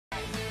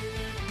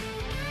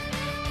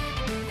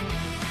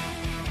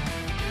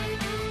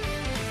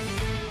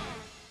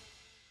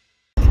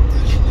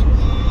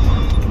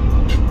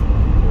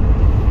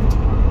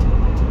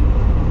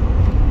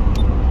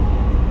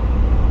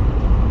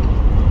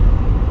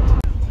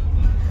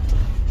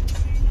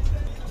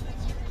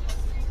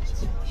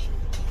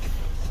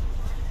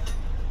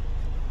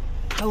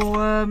So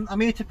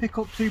I'm here to pick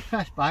up 2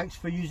 press bikes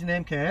for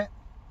Usernamekate.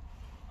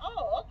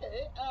 Oh,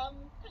 okay.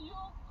 Can you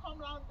come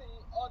round the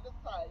other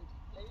side,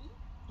 please?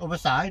 Other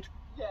side?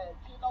 Yeah.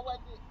 Do you know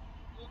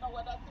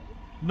where that is?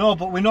 No,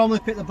 but we normally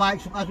pick the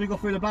bikes up as we go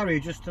through the barrier,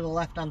 just to the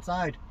left hand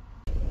side.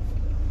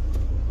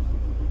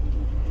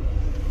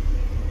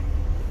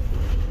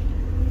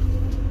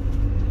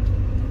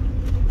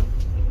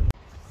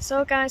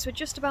 So guys, we're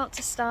just about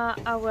to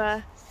start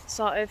our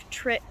sort of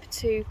trip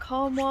to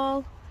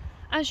Cornwall.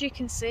 As you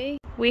can see,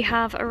 we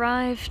have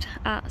arrived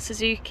at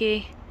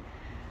Suzuki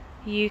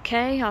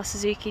UK or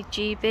Suzuki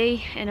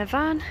GB in a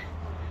van,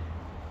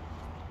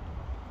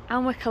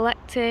 and we're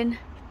collecting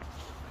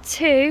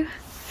 2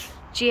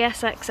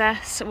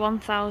 GSXS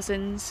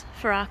 1000s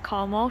for our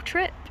Cornwall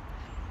trip.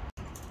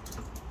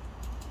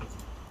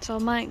 So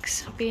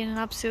Mike's being an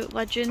absolute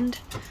legend,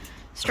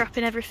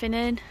 strapping everything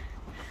in,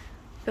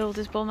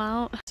 builder's bum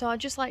out. So I'd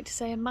just like to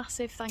say a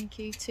massive thank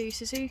you to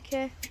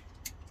Suzuki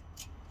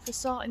for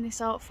sorting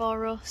this out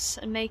for us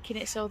and making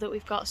it so that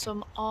we've got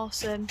some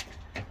awesome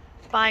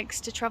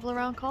bikes to travel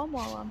around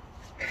Cornwall on.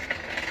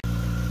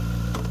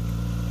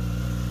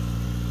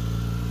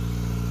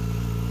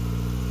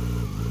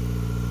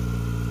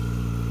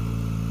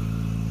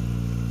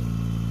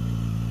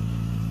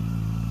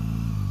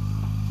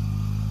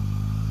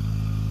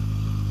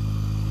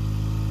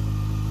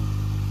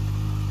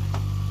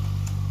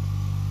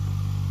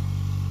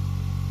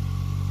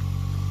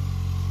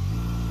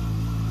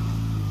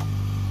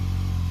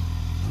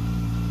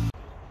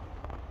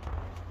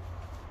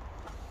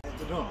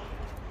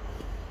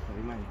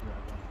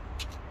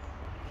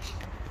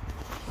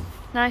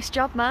 Nice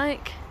job,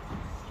 Mike.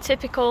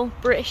 Typical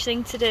British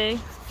thing to do.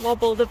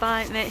 Wobble the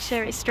bike, make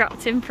sure it's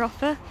strapped in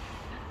proper.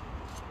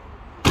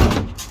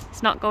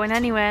 It's not going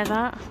anywhere,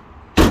 that.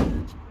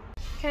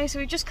 Okay, so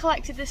we've just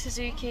collected the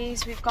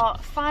Suzukis. We've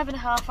got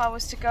 5.5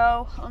 hours to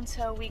go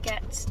until we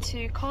get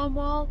to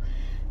Cornwall.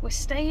 We're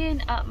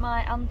staying at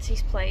my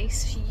auntie's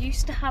place. She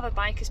used to have a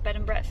biker's bed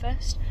and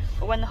breakfast,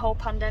 but when the whole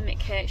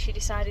pandemic hit, she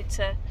decided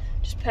to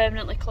just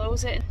permanently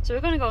close it. So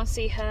we're going to go and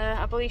see her.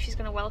 I believe she's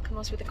going to welcome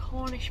us with a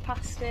Cornish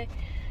pasty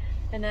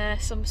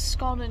and some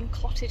scone and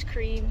clotted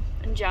cream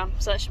and jam,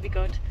 so that should be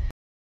good.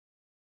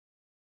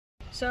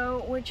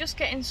 So we're just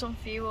getting some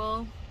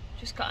fuel.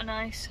 Just got a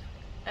nice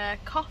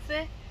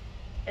coffee,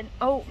 an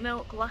oat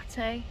milk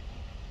latte,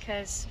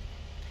 because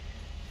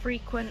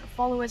frequent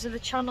followers of the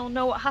channel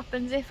know what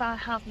happens if I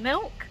have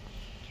milk.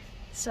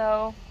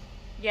 So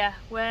yeah,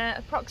 we're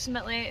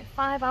approximately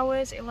 5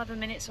 hours 11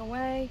 minutes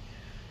away.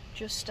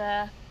 Just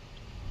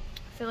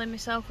filling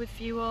myself with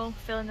fuel,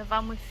 filling the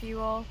van with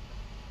fuel,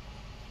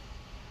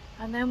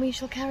 and then we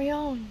shall carry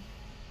on.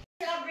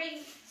 I'll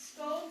bring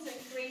scones and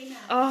cream now.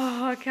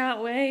 Oh, I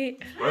can't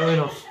wait. Well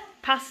enough.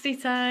 Pasty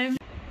time.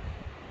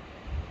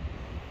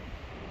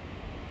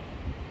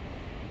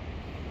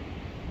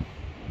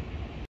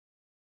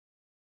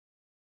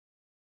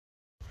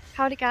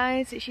 Howdy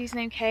guys, it's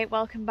Usernamekate.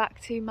 Welcome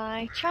back to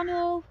my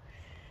channel.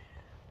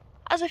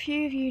 As a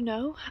few of you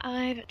know,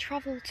 I've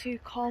travelled to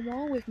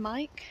Cornwall with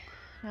Mike.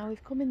 Now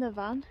we've come in the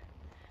van,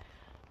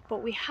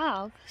 but we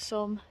have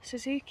some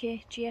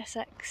Suzuki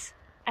GSXS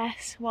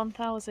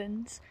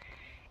 1000s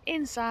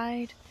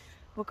inside.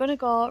 We're going to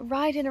go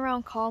riding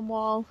around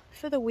Cornwall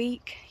for the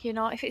week. You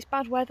know, if it's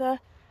bad weather,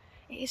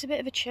 it is a bit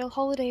of a chill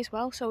holiday as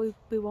well, so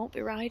we won't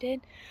be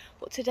riding.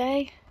 But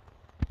today,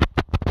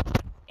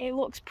 it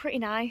looks pretty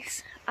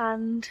nice,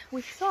 and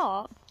we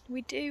thought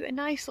we do a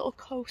nice little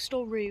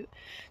coastal route.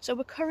 So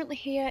we're currently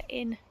here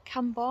in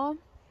Camborne,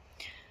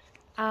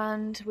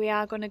 and we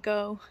are going to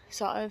go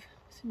sort of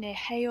near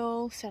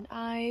Hale, St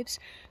Ives,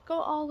 go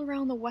all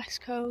around the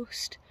west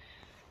coast,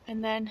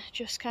 and then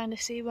just kind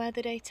of see where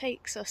the day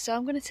takes us. So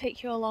I'm going to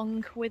take you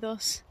along with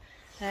us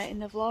in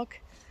the vlog,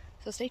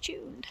 so stay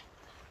tuned.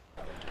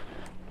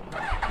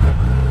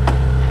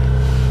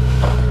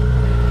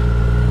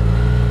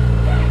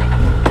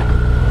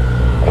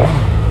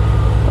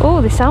 Oh,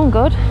 they sound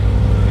good.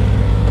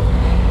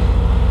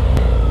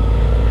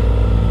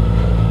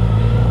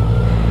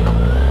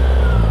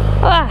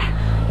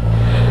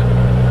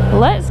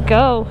 Let's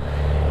go.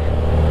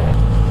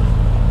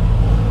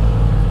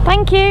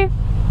 Thank you.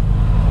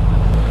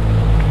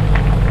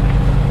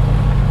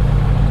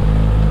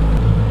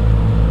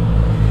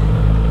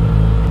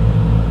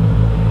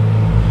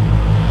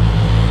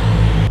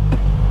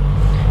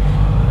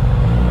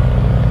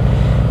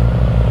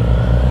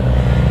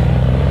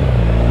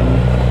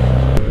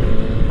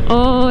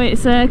 Oh,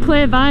 it's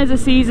clear visor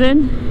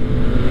season.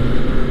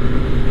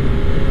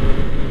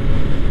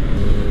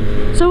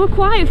 So we're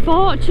quite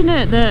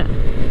fortunate that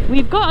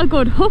we've got a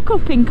good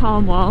hookup in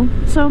Cornwall.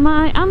 So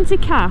my Auntie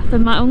Kath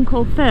and my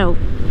Uncle Phil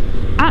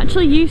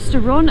actually used to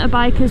run a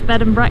biker's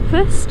bed and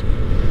breakfast.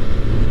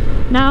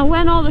 Now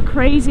when all the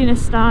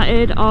craziness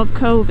started of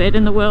COVID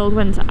and the world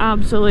went to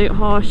absolute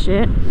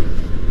horseshit,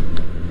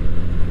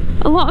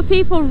 a lot of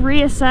people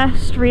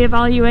reassessed,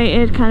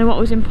 reevaluated kind of what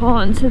was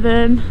important to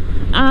them.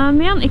 And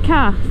my Auntie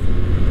Kath,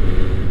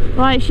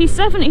 like, she's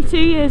 72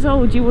 years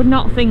old, you would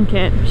not think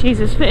it. She's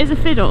as fit as a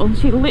fiddle.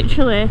 She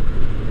literally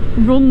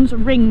runs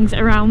rings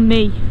around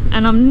me,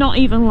 and I'm not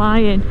even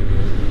lying.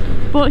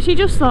 But she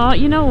just thought,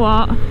 you know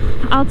what,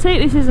 I'll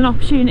take this as an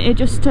opportunity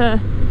just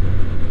to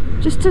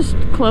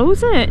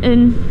close it,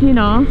 and you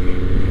know,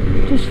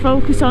 just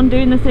focus on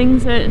doing the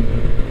things that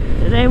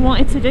they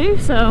wanted to do.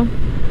 So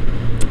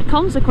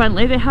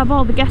consequently they have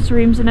all the guest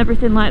rooms and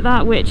everything like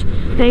that, which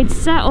they'd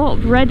set up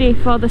ready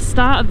for the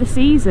start of the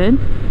season,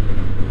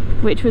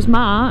 which was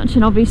March,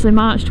 and obviously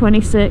March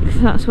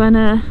 26th, that's when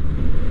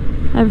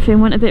everything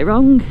went a bit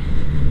wrong.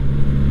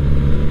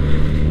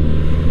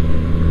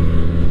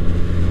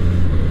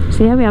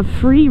 So yeah, we have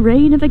free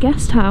reign of a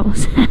guest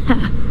house.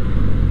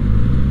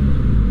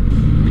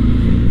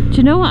 Do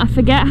you know what? I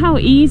forget how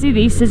easy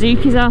these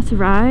Suzukis are to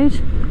ride.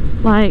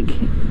 Like,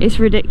 it's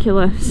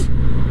ridiculous.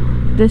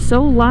 They're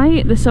so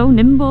light, they're so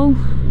nimble.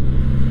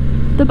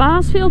 The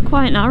bars feel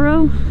quite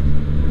narrow.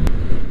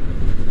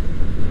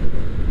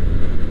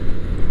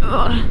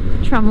 Ugh,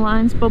 tram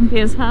line's bumpy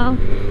as hell.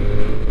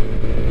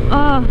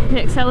 Oh,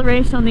 the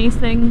acceleration on these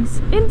things,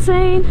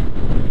 insane.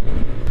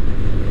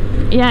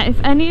 Yeah,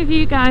 if any of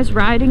you guys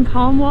ride in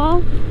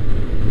Cornwall,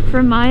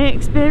 from my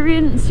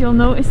experience, you'll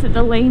notice that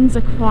the lanes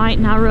are quite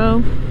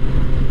narrow.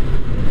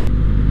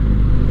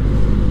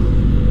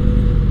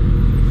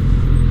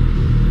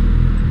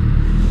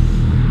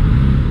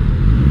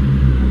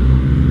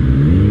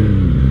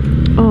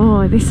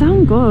 Oh, they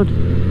sound good.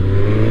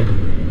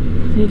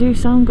 They do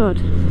sound good.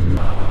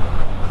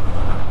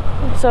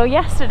 So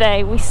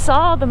yesterday we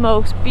saw the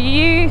most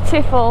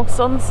beautiful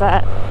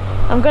sunset.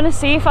 I'm gonna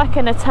see if I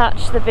can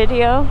attach the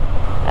video,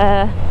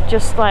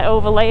 just like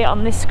overlay it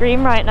on this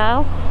screen right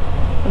now.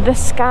 The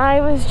sky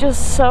was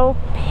just so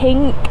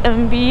pink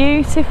and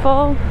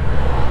beautiful,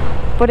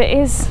 but it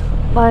is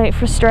like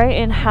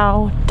frustrating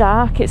how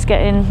dark it's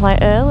getting like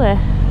early.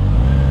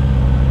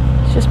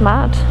 It's just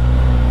mad.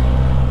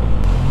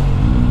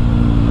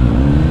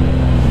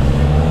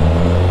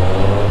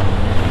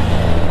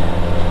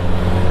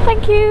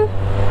 Thank you.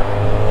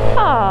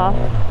 Ah,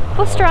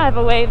 bus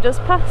driver waved us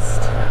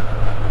past.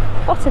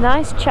 What a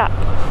nice chap.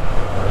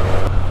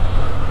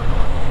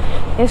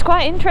 It's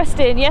quite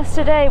interesting.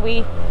 Yesterday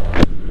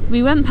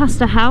we went past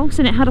a house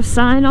and it had a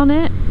sign on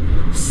it,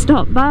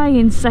 stop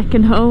buying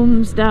second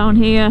homes down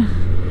here,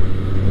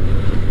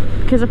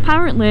 because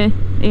apparently,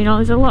 you know,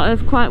 there's a lot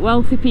of quite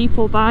wealthy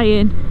people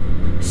buying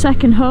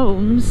second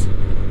homes,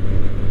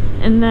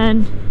 and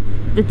then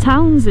the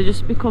towns are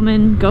just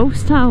becoming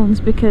ghost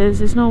towns because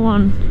there's no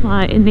one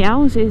like in the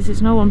houses,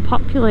 there's no one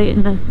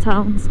populating the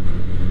towns.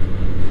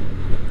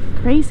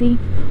 Crazy.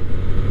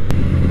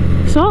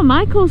 So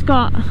Michael's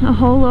got a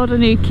whole load of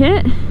new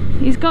kit.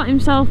 He's got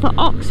himself an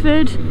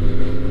Oxford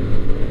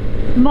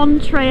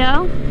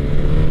Montreal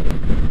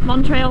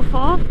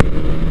 4.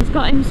 He's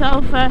got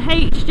himself a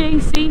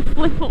HJC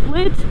flip up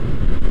lid.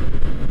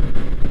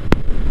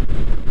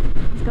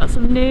 He's got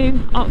some new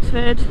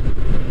Oxford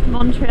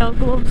Montreal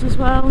gloves as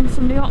well, and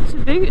some new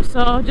Oxford boots,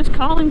 so just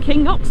call him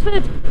King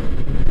Oxford.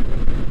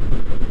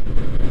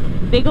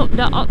 Big up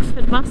that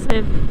Oxford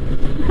massive.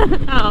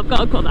 Oh, I've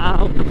got to cut that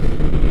out.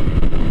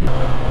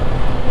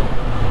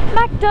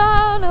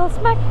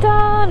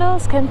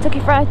 McDonald's, Kentucky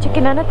Fried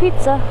Chicken and a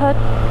Pizza Hut.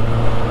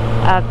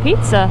 A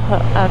Pizza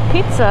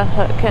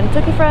Hut,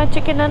 Kentucky Fried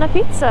Chicken and a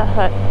Pizza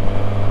Hut.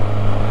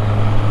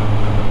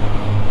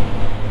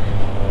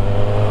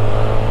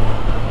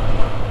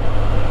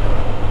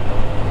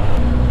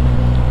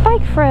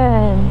 Bike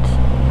friend.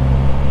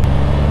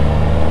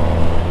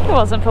 It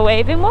wasn't for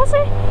waving, was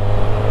it?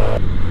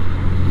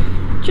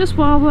 Just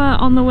while we're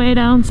on the way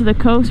down to the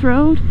coast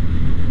road,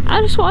 I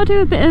just want to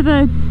do a bit of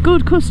a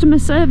good customer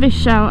service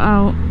shout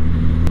out.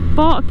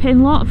 Bought a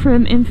pin lock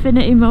from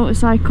Infinity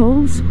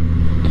Motorcycles.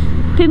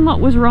 Pin lock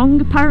was wrong.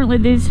 Apparently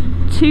there's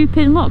 2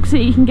 pin locks that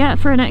you can get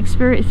for an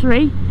X-Spirit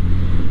 3,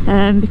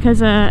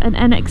 because an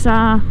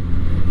NXR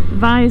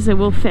visor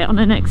will fit on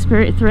an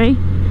X-Spirit 3,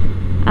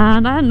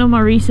 and I hadn't done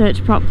my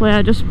research properly.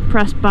 I just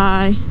pressed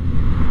buy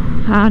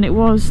and it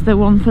was the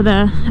one for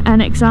the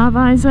NXR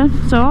visor,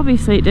 so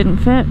obviously it didn't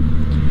fit.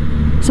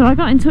 So I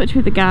got in touch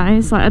with the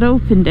guys. Like, I'd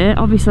opened it,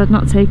 obviously I'd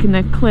not taken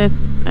the clip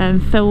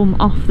and film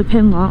off the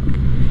pin lock,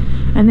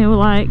 and they were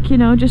like, you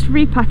know, just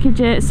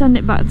repackage it, send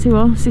it back to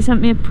us. They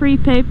sent me a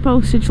prepaid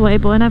postage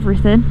label and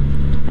everything,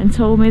 and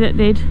told me that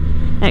they'd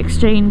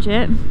exchange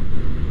it,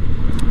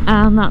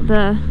 and that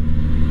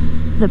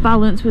the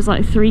balance was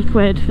like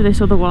 £3 for this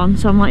other one.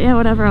 So I'm like, yeah,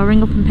 whatever, I'll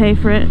ring up and pay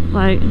for it,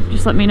 like,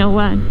 just let me know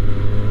when.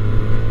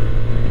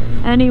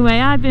 Anyway,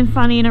 I'd been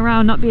fannying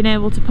around not being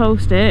able to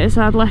post it,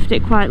 so I'd left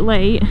it quite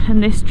late,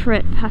 and this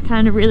trip I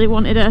kind of really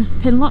wanted a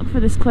pin lock for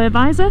this clear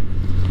visor.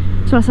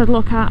 So I said,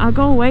 look, I'll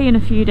go away in a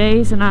few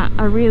days and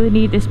I really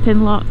need this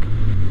pin lock.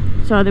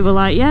 So they were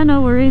like, yeah,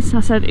 no worries. I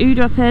said, who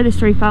do I pay this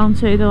 £3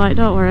 to? They're like,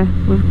 don't worry,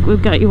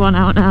 we've got you one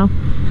out now.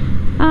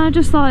 And I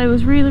just thought it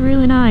was really,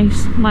 really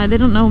nice. Like, they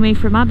don't know me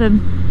from Adam,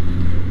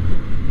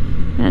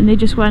 and they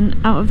just went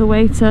out of the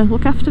way to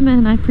look after me,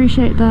 and I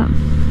appreciate that.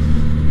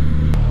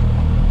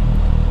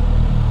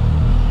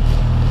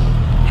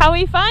 How are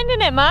you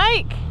finding it,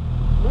 Mike?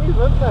 Smooth,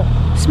 isn't it?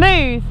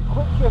 Smooth?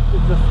 Quick shift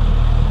is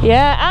just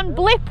Yeah, and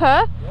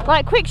blipper,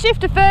 like quick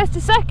shifter first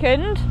to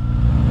second.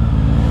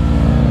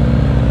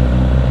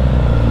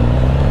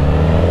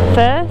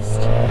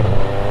 First,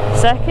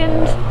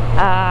 second,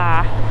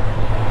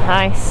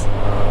 nice.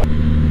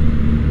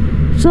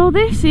 So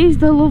this is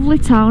the lovely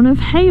town of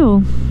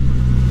Hale.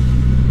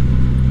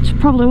 It's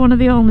probably one of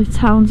the only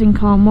towns in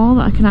Cornwall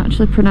that I can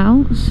actually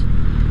pronounce.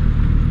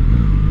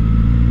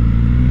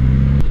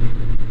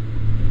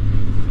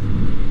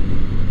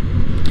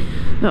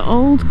 The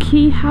old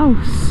key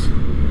house.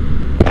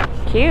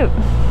 Cute.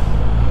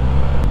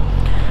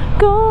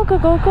 Go, go,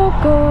 go, go,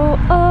 go,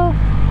 oh.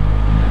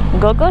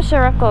 Go, go,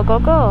 Shark, go, go,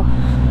 go.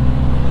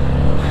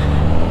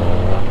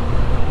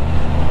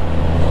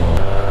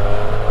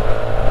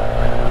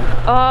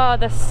 Oh,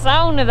 the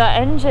sound of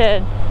that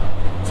engine.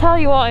 Tell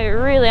you what, it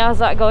really has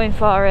that going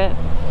for it.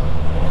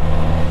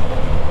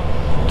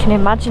 Can you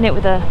imagine it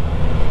with a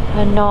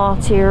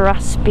naughty,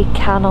 raspy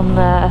can on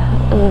there?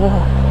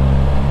 Ugh.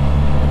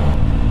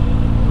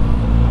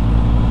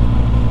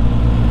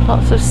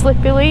 Lots of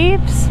slippy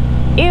leaves.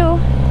 Ew.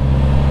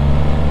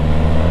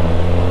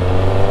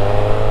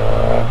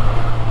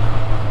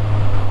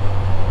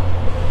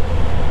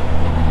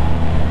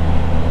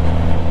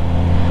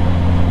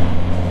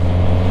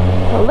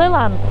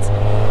 Leland.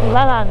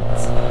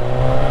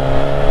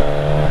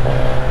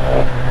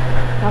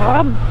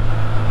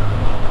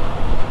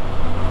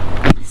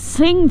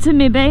 Sing to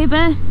me,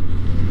 baby.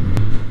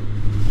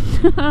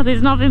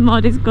 There's nothing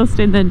more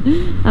disgusting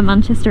than a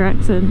Manchester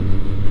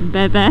accent.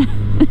 Baby.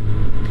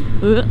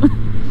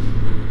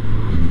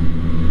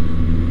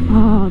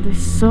 Oh, they're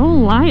so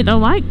light. They're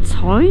like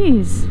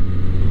toys.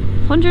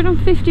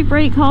 150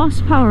 brake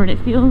horsepower and it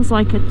feels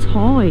like a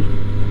toy.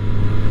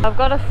 I've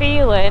got a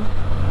feeling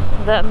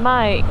that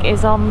Mike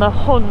is on the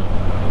hunt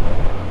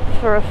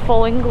for a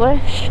full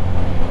English.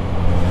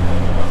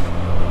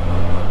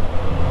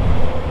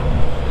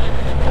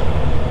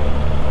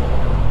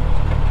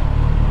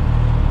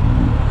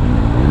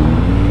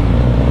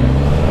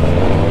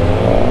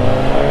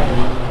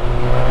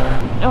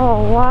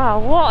 Oh wow,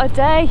 what a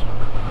day!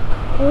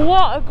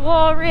 What a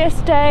glorious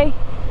day!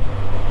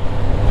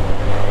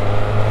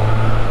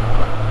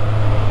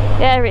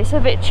 Yeah, it's a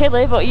bit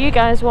chilly, but you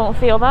guys won't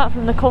feel that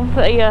from the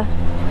comfort of your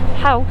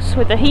house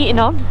with the heating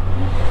on.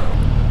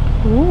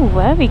 Ooh,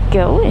 where are we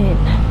going?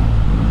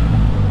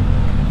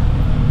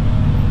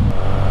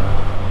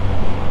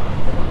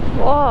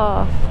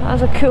 Whoa,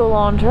 that's a cool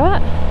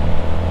laundrette.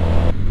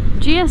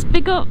 GS,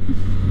 big up.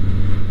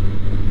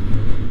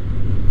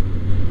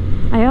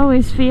 I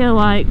always feel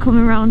like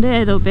coming around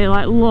here there'll be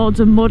like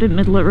loads of mud in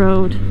middle of the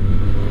road.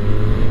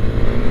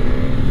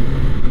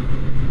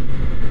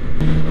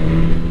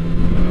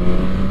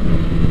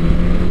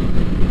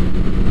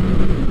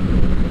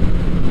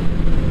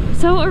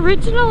 So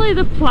originally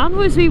the plan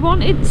was we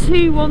wanted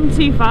two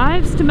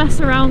 125s to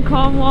mess around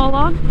Cornwall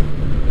on.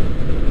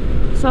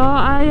 So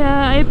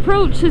I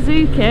approached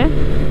Suzuki,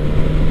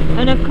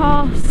 and of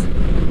course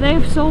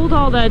they've sold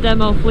all their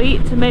demo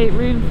fleet to make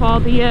room for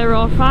the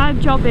Euro 5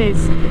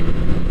 jobbies.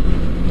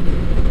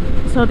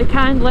 So they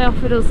kindly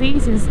offered us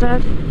these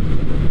instead.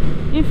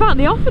 In fact,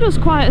 they offered us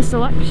quite a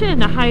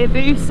selection: a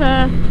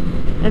Hayabusa,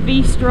 a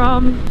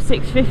V-Strom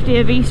 650,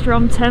 a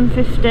V-Strom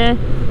 1050,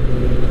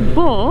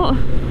 but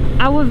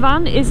our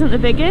van isn't the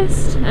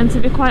biggest, and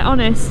to be quite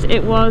honest,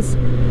 it was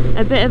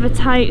a bit of a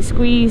tight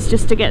squeeze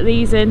just to get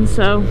these in,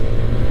 so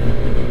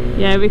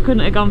yeah, we couldn't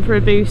have gone for a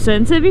Busa.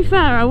 And to be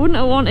fair, I wouldn't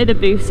have wanted a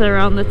Busa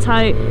around the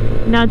tight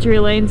Nadgery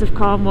lanes of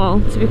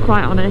Cornwall, to be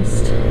quite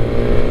honest.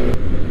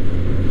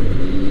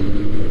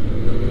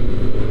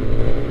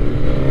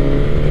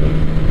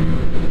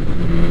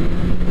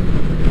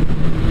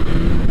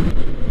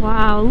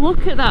 Wow,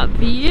 look at that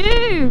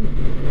view!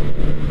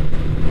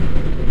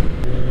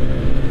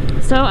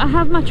 So I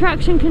have my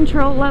traction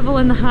control level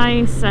in the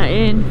highest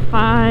setting,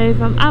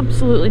 5. I'm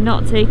absolutely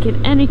not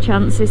taking any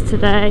chances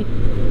today.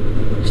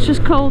 It's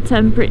just cold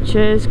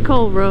temperatures,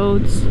 cold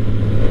roads.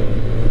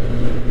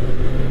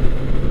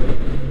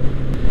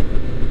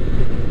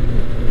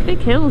 Big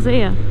hills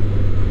here.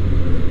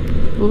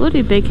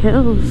 Bloody big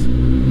hills.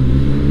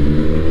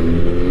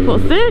 But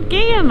third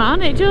gear,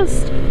 man, it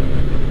just...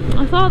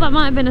 I thought that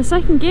might have been a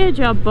second gear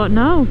job, but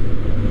no.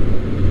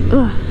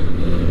 Ugh.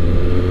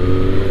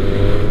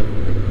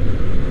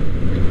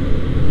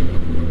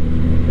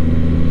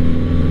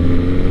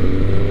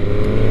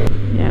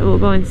 Yeah, we'll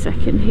go in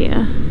second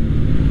here.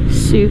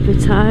 Super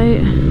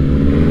tight.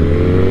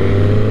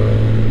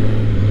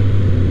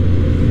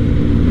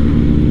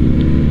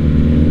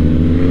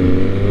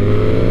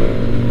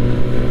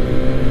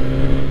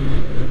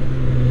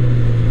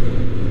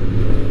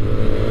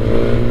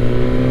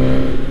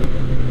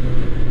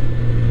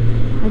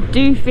 I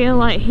do feel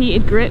like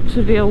heated grips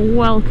would be a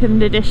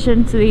welcomed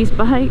addition to these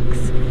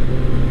bikes.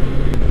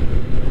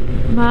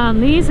 Man,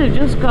 these have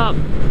just got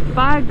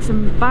bags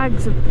and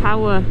bags of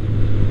power.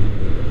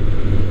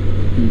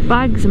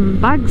 Bags and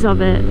bags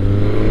of it.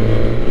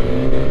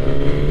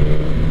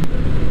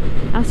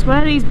 I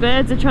swear these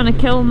birds are trying to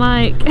kill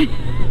Mike.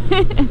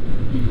 I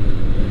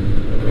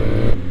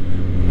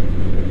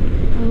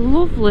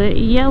lovely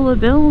yellow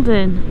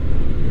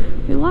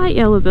building. We like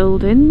yellow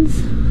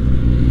buildings.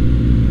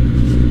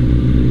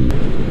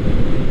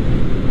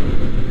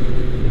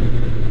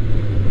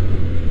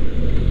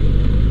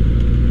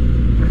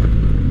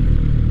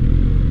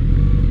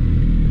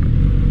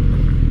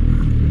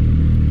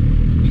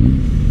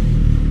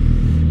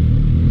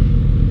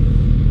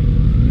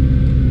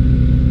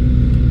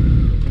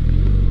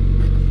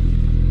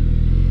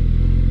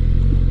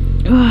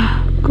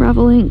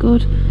 Gravel ain't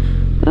good.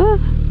 Ah.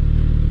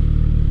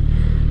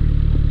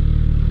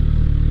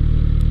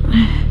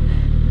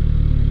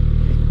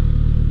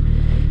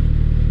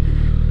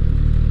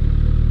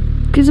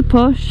 Gives a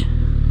push.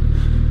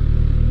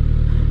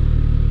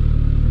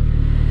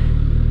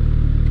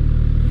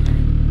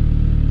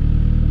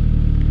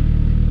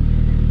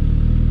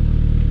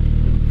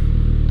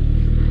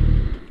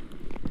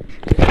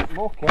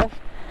 Okay.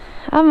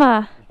 Am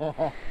I?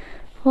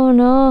 Oh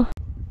no.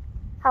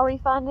 How are you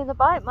finding the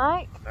bike,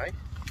 Mike? Nice.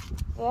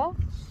 Yeah?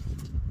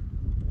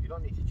 You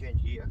don't need to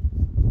change gear.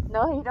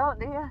 No, you don't,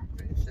 do you?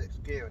 It's in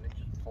 6th gear and it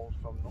just pulls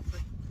from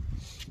nothing.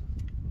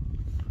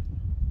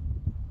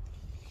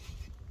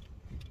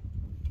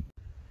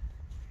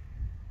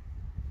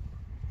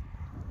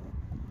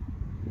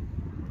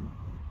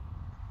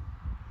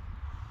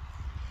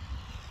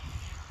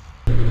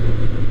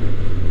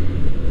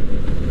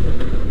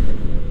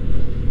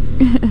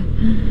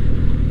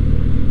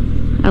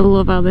 I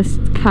love how this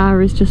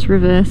car is just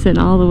reversing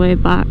all the way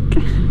back.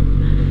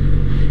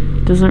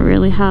 Doesn't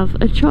really have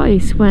a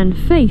choice when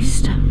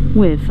faced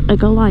with a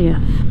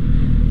Goliath.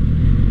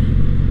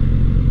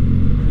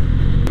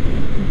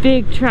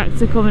 Big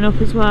tractor coming up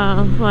as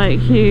well, like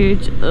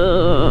huge.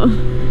 Ugh,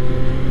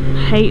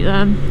 hate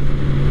them.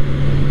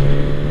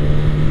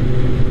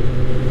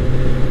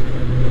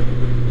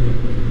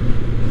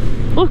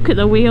 Look at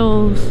the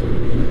wheels.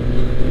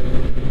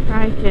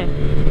 Crikey.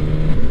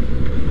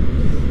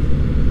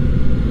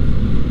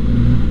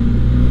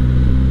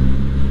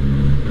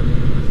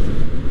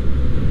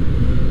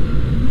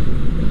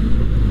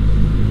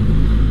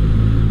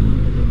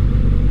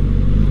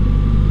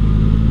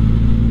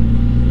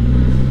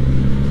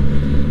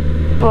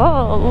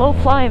 Whoa, low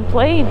flying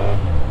plane.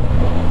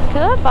 Look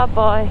at that bad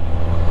boy.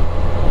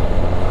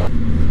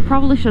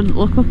 Probably shouldn't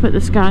look up at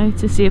the sky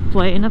to see a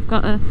plane. I've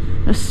got a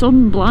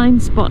sun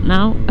blind spot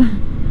now.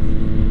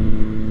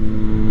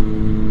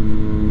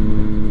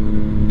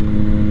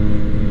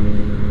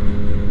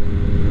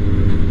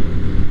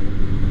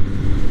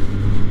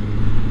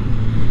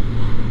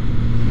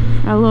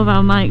 I love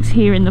how Mike's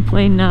hearing the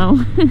plane now.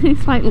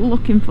 He's like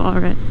looking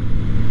for it.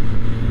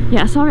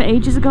 Yeah, I saw it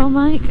ages ago,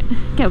 Mike.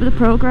 Get with the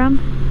programme.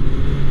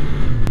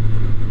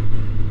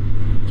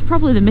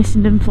 Probably the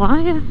Missenden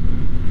Flyer.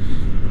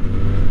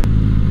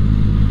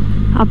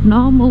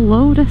 Abnormal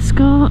load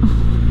escort.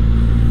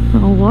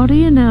 Oh, what do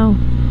you know?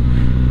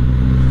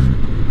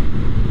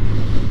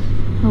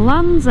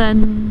 Land's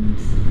End.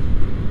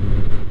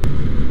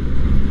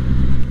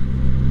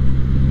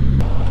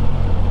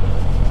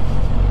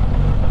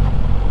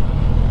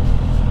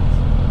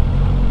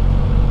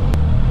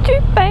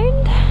 £2.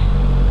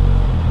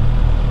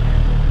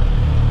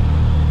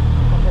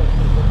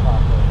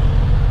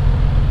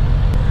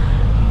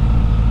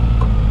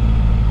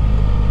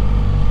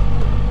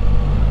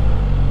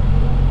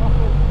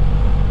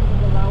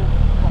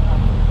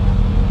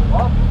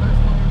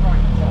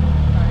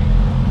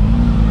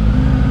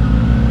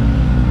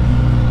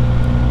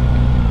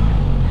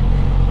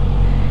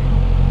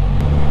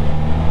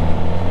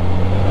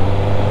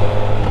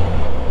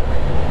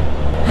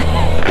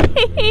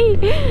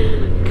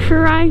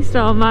 Christ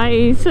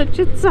almighty, he's such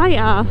a tight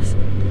ass.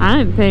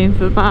 I ain't paying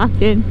for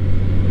parking.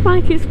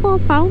 Like, it's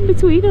 £4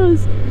 between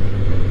us.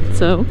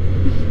 So,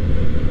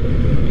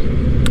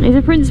 he's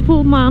a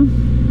principled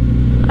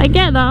man. I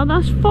get that,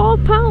 that's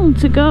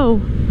 £4 to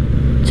go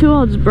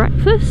towards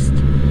breakfast.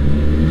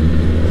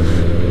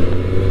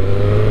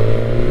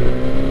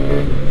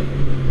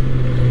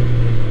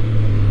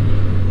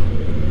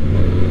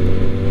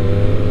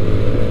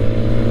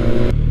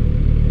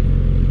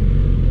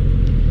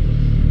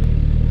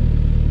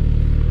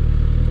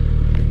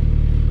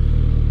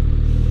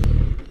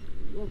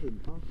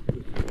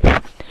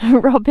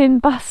 Robbing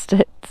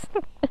bastards.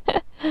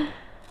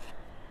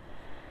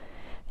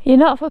 You're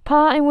not for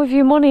parting with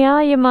your money,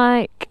 are you,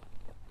 Mike?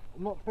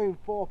 I'm not paying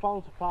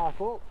 £4 to park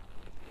up.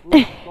 We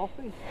weren't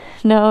stopping.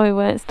 No, we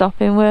weren't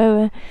stopping,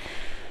 were we?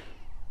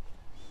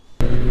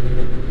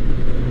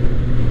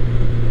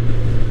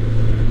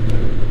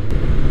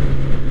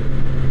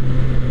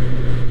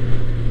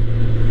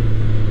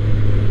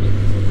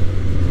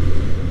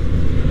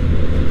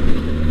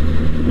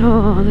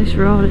 Oh, this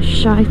road is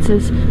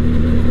shiters.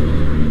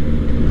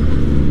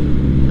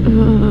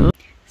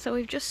 So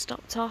we've just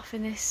stopped off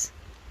in this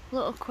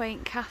little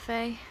quaint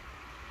cafe.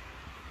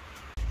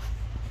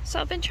 So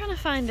I've been trying to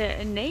find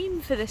a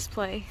name for this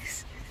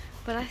place,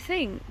 but I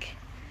think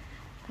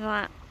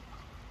that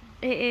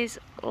it is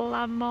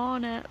La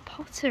Morna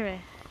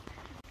Pottery.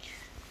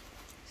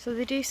 So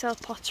they do sell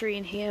pottery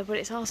in here, but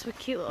it's also a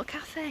cute little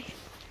cafe.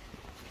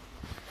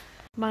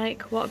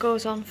 Mike, what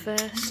goes on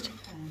first?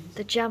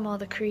 The jam or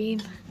the cream?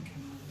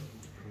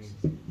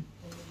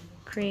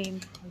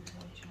 Cream.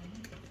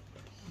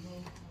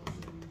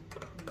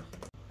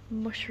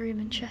 Mushroom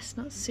and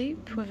chestnut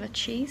soup with a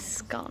cheese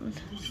scone.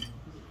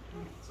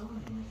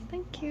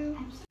 Thank you.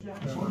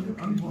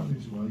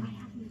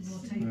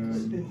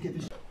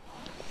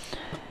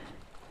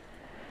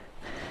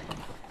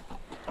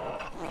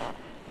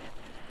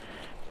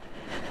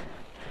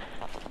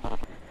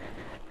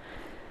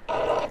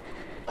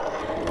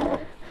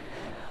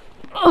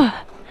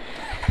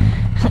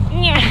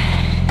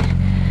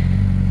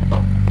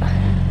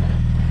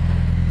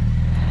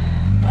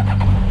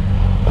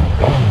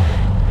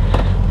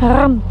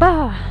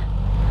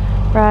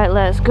 Rampa. Right,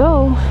 let's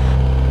go.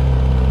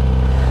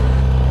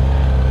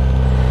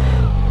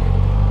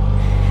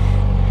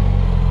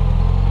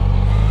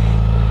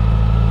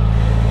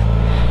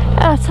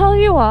 I tell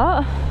you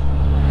what,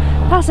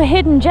 that's a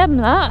hidden gem,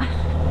 that,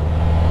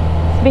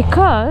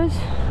 because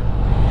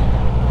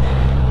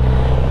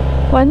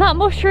when that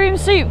mushroom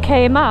soup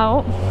came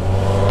out,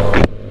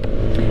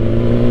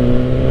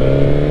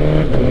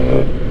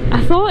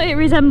 I thought it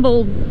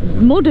resembled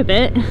mud a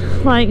bit,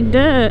 like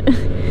dirt,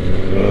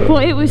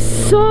 but it was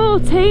so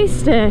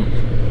tasty,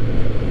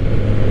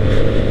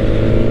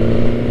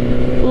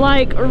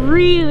 like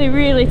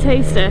really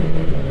tasty.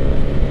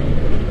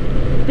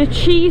 The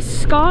cheese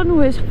scone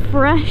was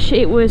fresh,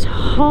 it was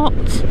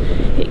hot,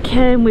 it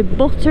came with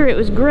butter, it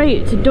was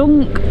great to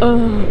dunk.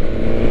 Oh,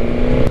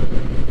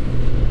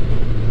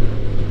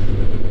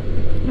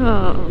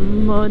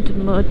 mud.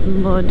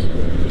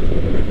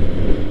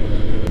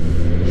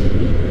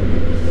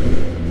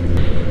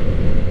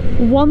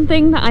 One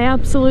thing that I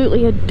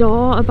absolutely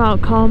adore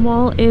about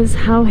Cornwall is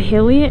how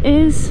hilly it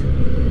is.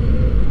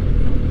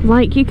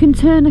 Like, you can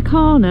turn a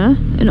corner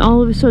and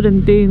all of a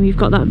sudden, boom, you've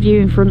got that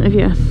view in front of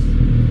you.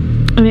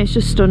 And it's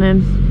just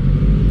stunning.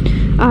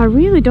 I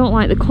really don't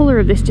like the colour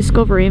of this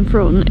Discovery in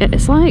front.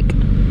 It's like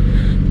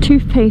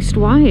toothpaste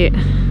white,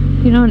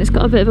 you know, and it's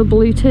got a bit of a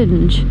blue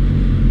tinge.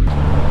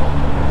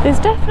 There's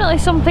definitely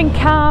something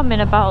calming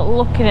about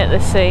looking at the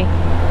sea.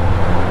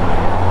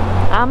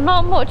 I'm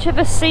not much of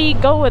a sea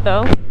goer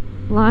though.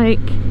 Like,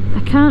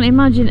 I can't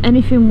imagine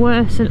anything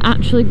worse than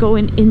actually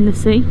going in the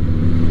sea.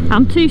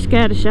 I'm too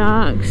scared of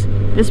sharks.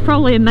 There's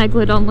probably a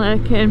megalodon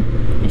lurking.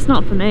 It's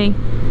not for me.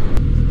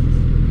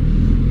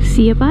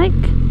 See a bike?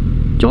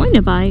 Join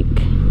a bike.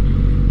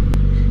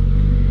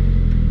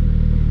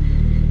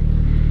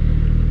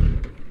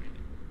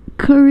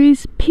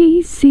 Curry's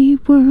PC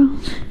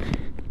World.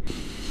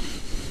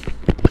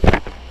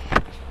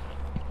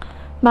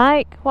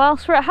 Mike,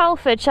 whilst we're at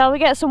Halford, shall we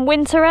get some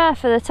winter air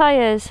for the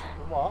tyres?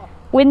 What?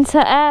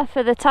 Winter air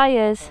for the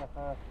tyres.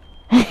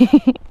 Just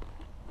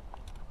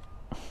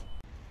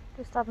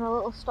having a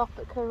little stop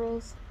at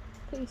Curry's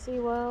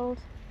PC World.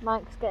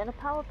 Mike's getting a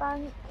power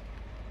bank.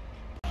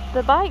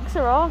 The bikes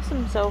are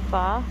awesome so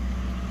far.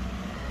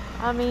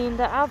 I mean,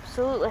 they're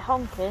absolutely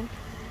honking.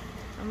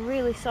 I'm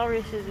really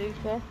sorry,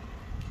 Suzuki.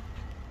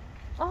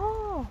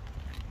 Oh,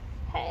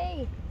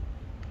 hey.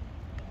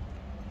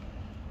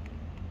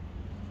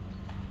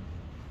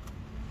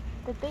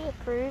 The B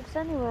approves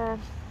anyway.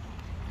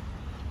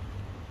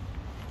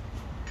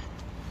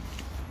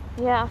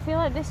 Yeah, I feel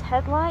like this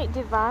headlight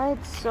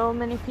divides so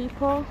many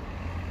people.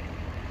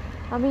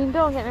 I mean,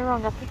 don't get me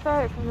wrong, I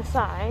prefer it from the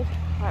side.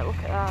 Like, look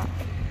at that.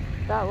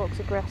 That looks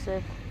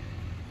aggressive.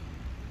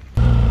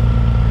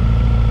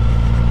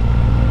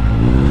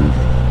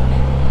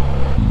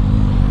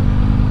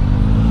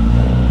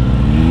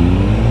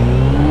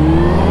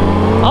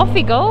 Off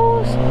he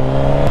goes!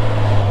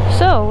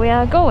 So, we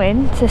are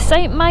going to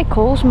St.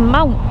 Michael's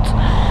Mount.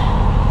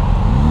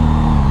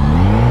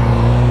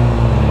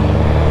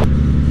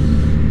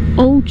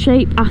 Old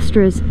shape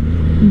Astras.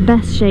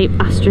 Best shape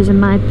Astras in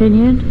my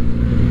opinion.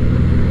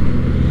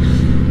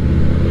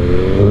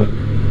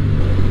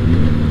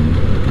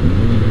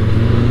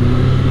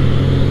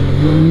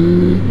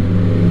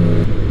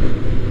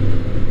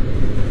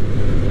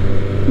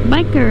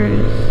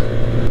 Bikers.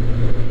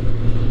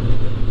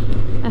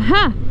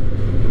 Aha!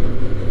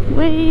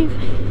 Wave.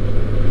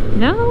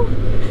 No?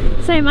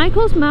 St.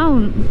 Michael's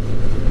Mount.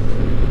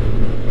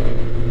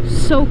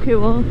 So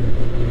cool.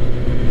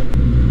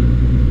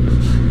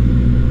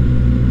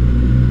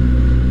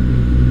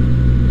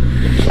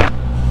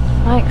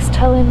 Mike's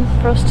telling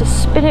for us to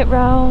spin it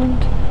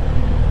round.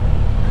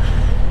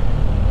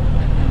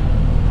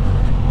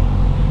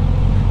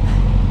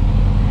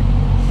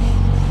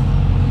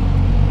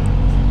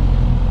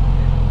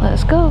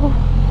 Let's go.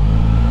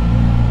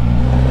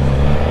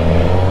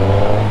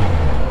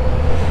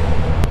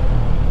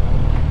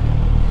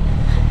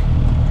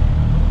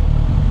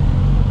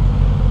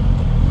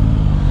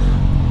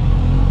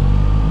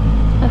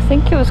 I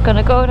think it was going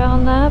to go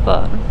down there,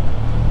 but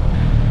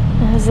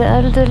the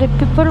elderly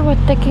people were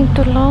taking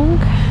too long.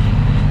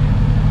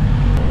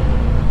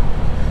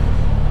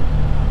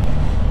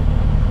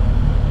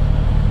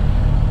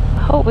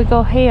 I hope we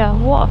go here.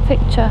 What a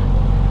picture.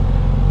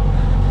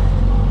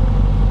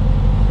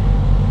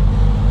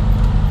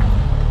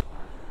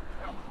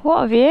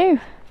 What a view!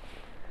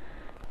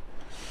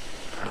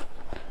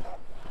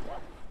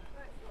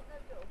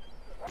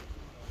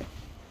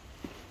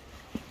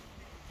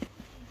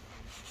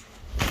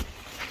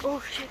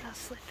 Oh shit, that's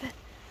slipping.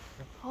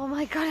 Oh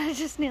my god, I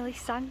just nearly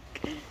sank.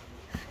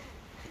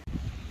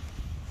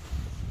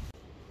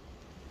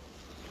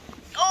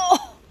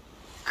 Oh!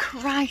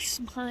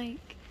 Christ,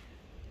 Mike.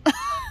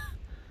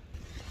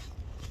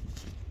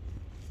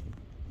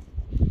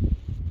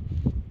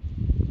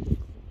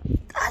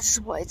 I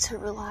just wanted to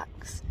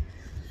relax.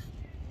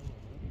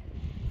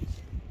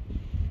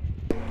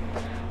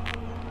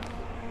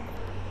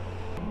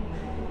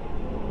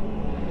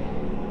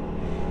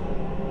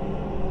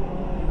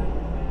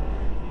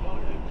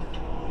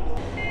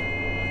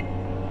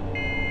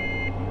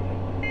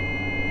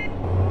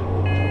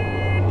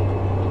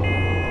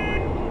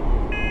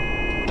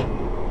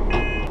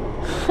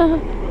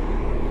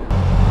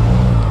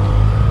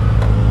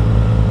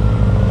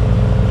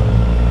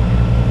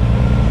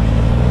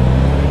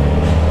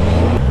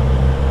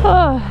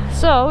 Oh,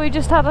 so we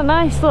just had a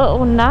nice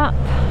little nap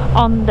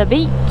on the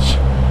beach.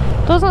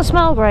 Doesn't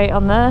smell great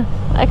on there,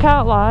 I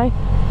can't lie.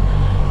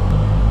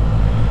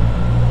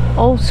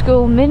 Old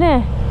school Mini,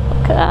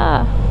 look at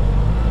that.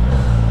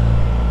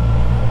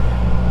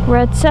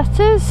 Red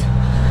setters,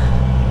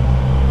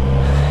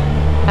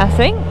 I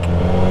think.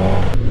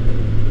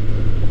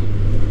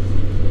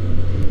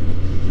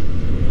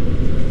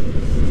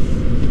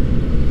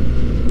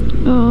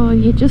 Oh,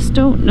 you just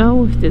don't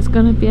know if there's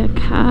gonna be a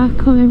car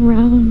coming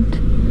round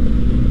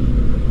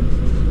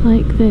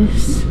like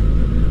this.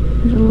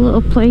 There's a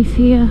little place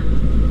here.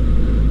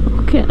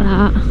 Look at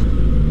that.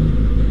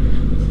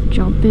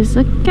 Job is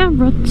a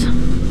carrot.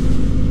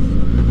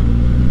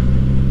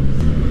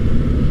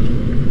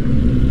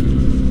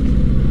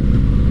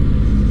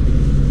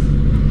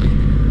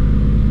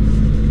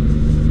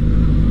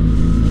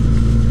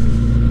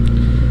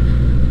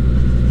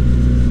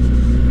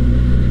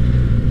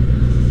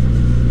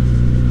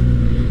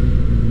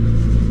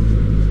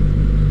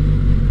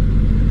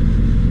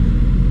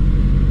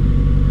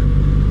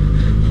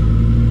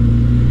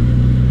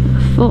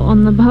 Foot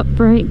on the back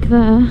brake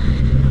there,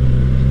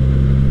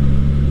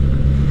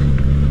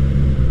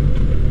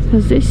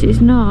 because this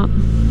is not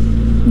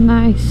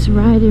nice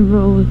riding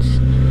roads.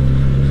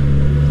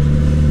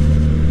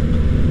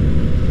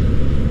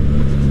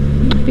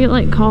 I feel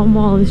like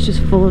Cornwall is just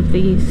full of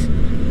these.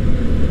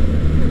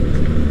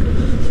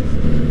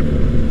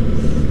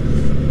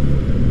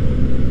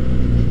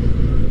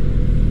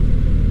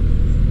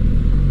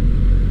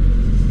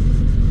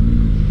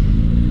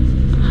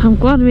 I'm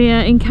glad we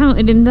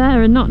encountered him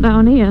there and not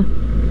down here.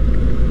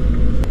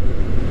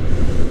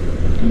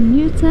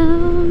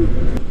 Newtown.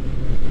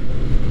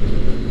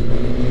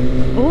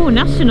 Oh,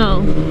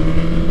 National.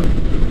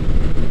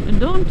 And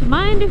don't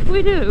mind if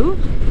we do.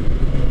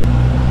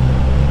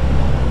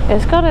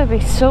 There's got to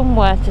be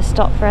somewhere to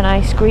stop for an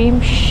ice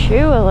cream,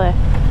 surely.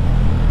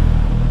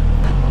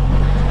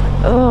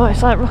 Oh,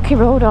 it's like Rocky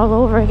Road all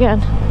over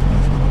again.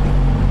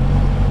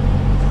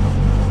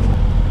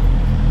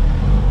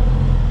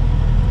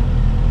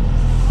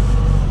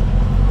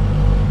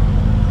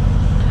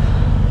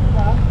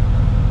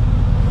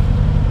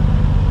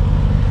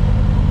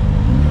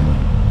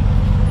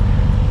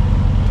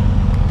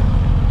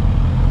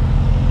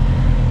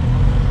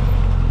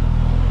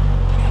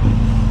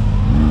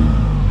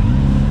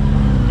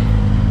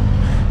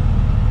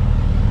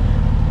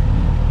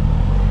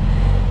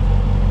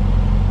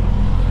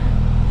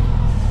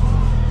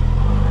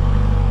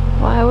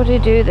 Why would he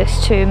do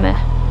this to me?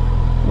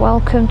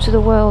 Welcome to the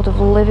world of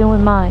living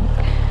with Mike.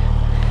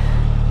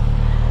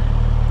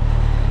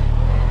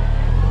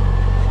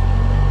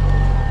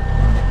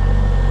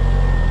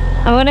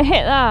 I'm gonna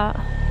hit that.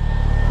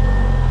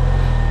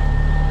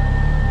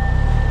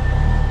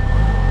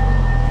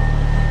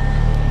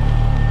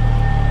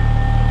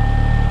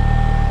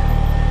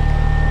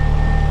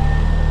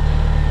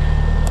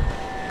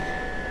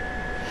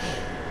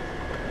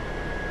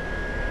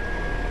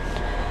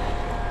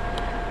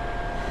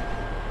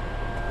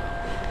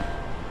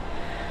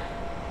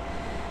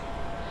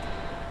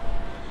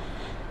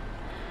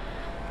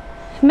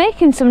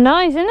 Making some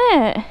noise, isn't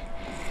it?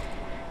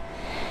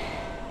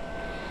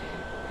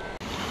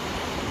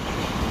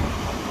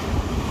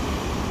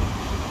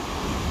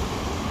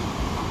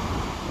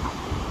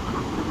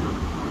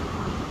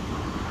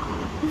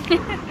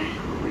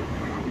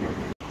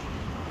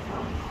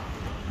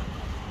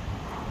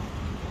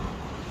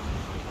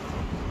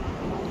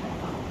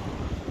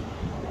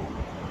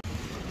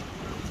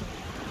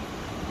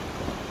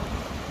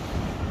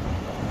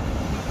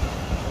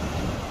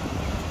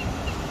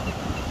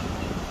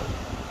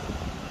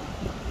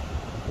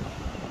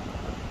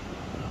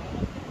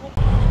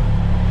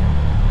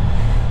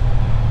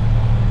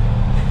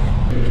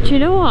 Do you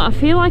know what? I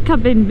feel like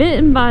I've been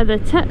bitten by the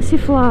tsetse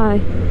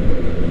fly.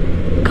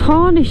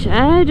 Cornish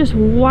air just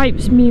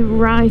wipes me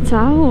right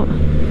out.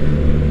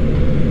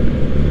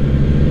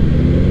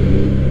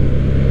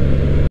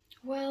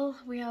 Well,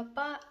 we are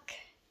back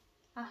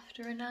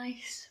after a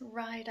nice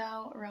ride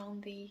out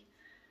around the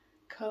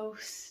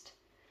coast.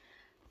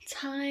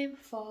 time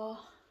for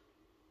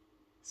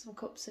some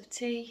cups of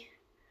tea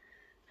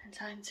and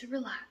time to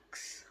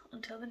relax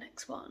until the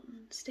next one.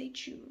 Stay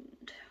tuned.